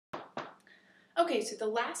Okay, so the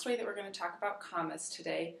last way that we're going to talk about commas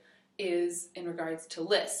today is in regards to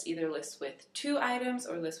lists, either lists with 2 items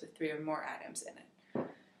or lists with 3 or more items in it.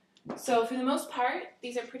 So for the most part,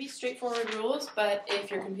 these are pretty straightforward rules, but if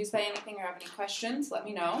you're confused by anything or have any questions, let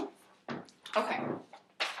me know. Okay,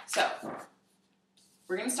 so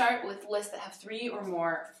we're going to start with lists that have 3 or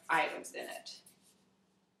more items in it.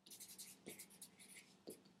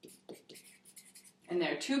 And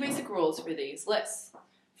there are 2 basic rules for these lists.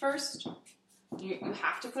 First, you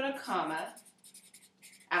have to put a comma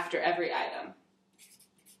after every item.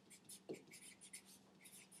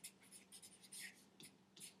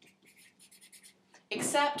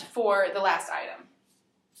 Except for the last item.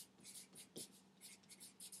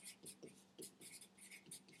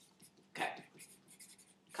 Okay.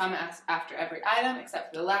 Comma after every item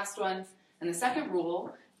except for the last one. And the second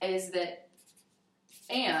rule is that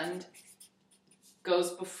and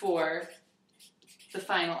goes before the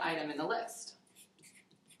final item in the list.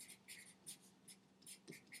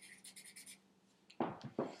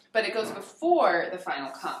 But it goes before the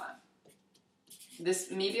final comma.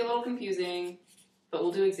 This may be a little confusing, but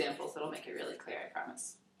we'll do examples that'll make it really clear, I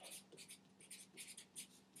promise.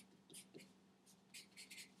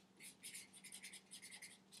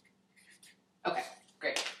 Okay,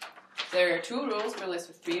 great. There are 2 rules for lists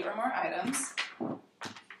with 3 or more items.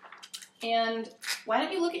 And why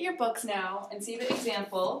don't you look at your books now and see the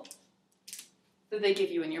example that they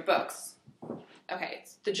give you in your books. Okay,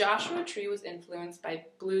 the Joshua Tree was influenced by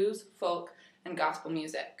blues, folk, and gospel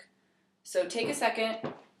music. So take a second,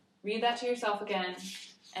 read that to yourself again,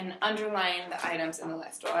 and underline the items in the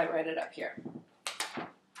list while I write it up here.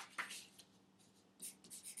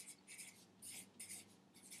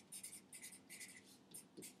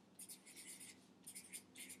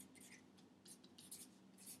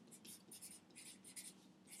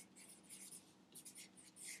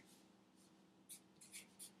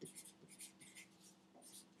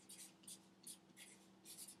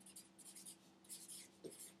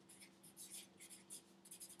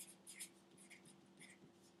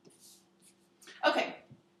 Okay,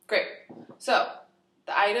 great. So,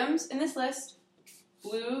 the items in this list,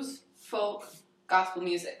 blues, folk, gospel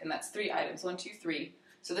music, and that's 3 items, 1, 2, 3.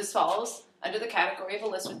 So this falls under the category of a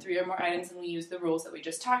list with 3 or more items, and we use the rules that we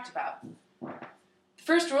just talked about. The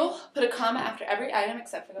first rule, put a comma after every item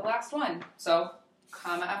except for the last one. So,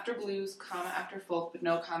 comma after blues, comma after folk, but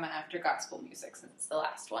no comma after gospel music since it's the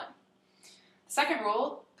last one. The second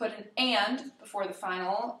rule, put an and before the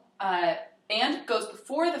final and goes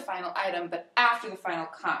before the final item, but after the final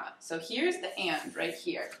comma. So here's the and right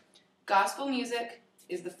here. Gospel music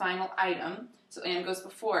is the final item, so and goes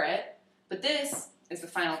before it, but this is the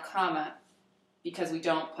final comma because we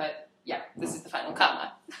don't put, this is the final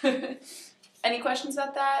comma. Any questions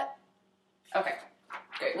about that? Okay,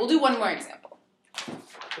 great. We'll do one more example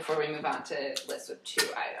before we move on to lists with 2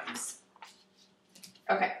 items.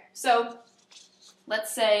 Okay, so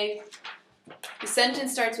let's say the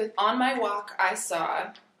sentence starts with, on my walk I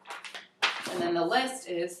saw, and then the list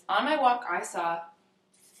is, on my walk I saw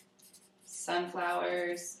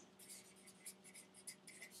sunflowers,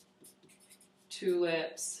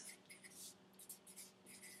 tulips,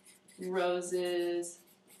 roses,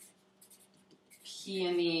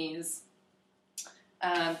 peonies,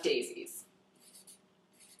 daisies.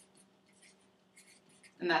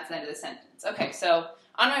 And that's the end of the sentence. Okay, so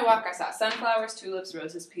on my walk, I saw sunflowers, tulips,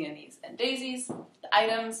 roses, peonies, and daisies. The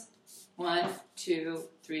items, 1, 2,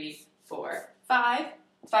 3, 4, 5.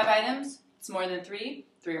 5 items. It's more than 3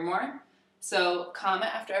 or more. So, comma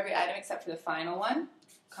after every item except for the final one.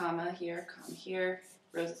 Comma here,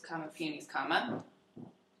 roses, comma, peonies, comma.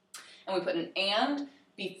 And we put an and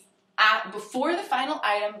before the final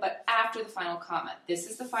item, but after the final comma. This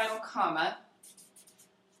is the final comma,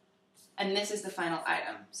 and this is the final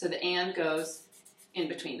item. So the and goes in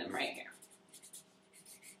between them right here.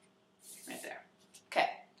 Right there. Okay,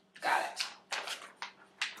 got it.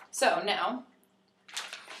 So now,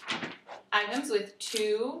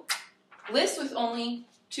 lists with only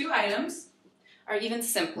 2 items are even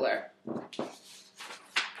simpler.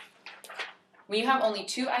 When you have only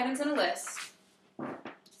 2 items in a list,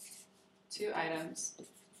 2 items,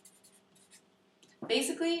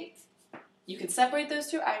 basically, you can separate those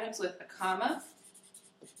 2 items with a comma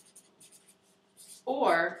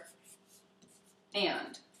or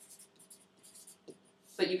and.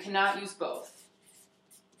 But you cannot use both.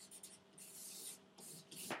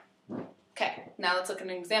 Okay, now let's look at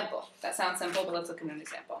an example. That sounds simple, but let's look at an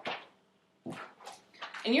example.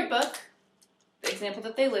 In your book, the example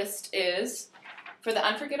that they list is, for the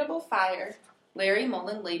unforgettable fire, Larry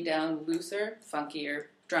Mullen laid down looser, funkier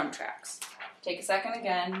drum tracks. Take a second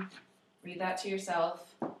again, Read that to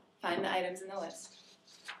yourself. Find the items in the list.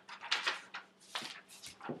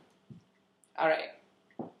 All right.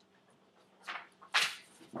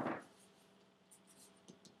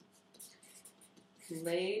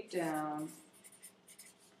 Lay down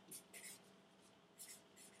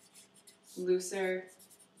looser,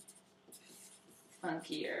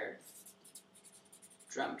 funkier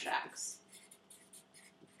drum tracks.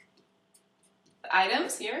 The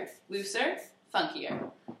items here, looser,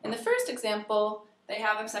 funkier. In the first example, they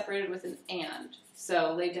have them separated with an and.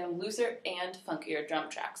 So lay down looser and funkier drum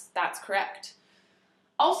tracks. That's correct.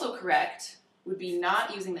 Also correct would be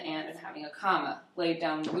not using the and having a comma. Lay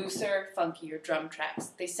down looser, funkier drum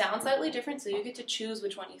tracks. They sound slightly different, so you get to choose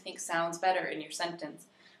which one you think sounds better in your sentence.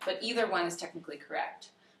 But either one is technically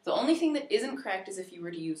correct. The only thing that isn't correct is if you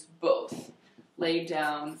were to use both. Lay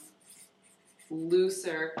down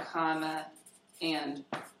looser, comma, and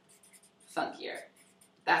funkier.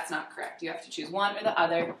 That's not correct. You have to choose one or the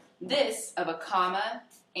other. This of a comma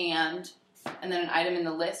and then an item in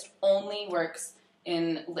the list only works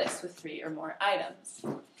in lists with 3 or more items.